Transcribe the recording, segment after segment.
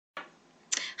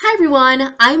Hi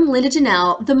everyone, I'm Linda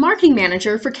Janelle, the Marketing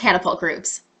Manager for Catapult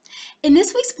Groups. In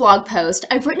this week's blog post,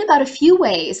 I've written about a few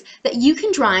ways that you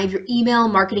can drive your email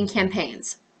marketing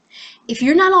campaigns. If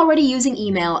you're not already using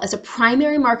email as a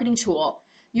primary marketing tool,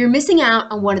 you're missing out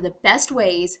on one of the best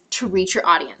ways to reach your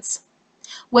audience.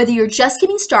 Whether you're just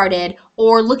getting started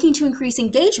or looking to increase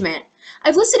engagement,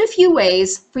 I've listed a few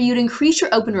ways for you to increase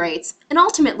your open rates and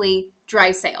ultimately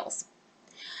drive sales.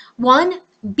 1.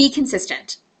 Be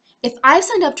consistent. If I've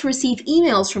signed up to receive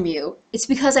emails from you, it's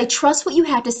because I trust what you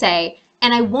have to say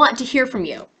and I want to hear from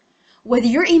you. Whether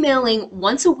you're emailing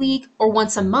once a week or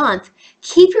once a month,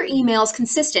 keep your emails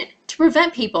consistent to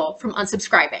prevent people from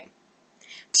unsubscribing.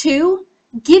 2.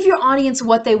 Give your audience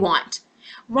what they want.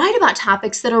 Write about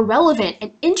topics that are relevant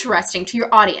and interesting to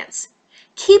your audience.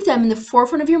 Keep them in the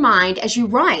forefront of your mind as you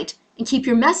write and keep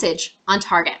your message on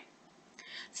target.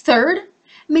 3.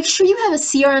 Make sure you have a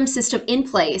CRM system in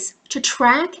place to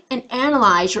track and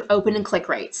analyze your open and click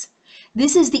rates.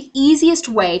 This is the easiest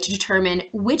way to determine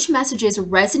which messages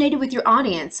resonated with your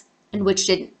audience and which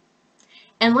didn't.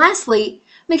 And lastly,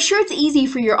 make sure it's easy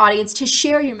for your audience to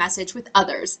share your message with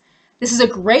others. This is a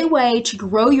great way to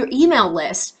grow your email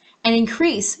list and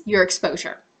increase your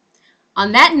exposure.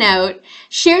 On that note,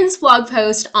 share this blog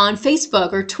post on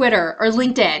Facebook or Twitter or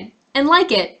LinkedIn and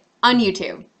like it on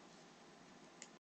YouTube.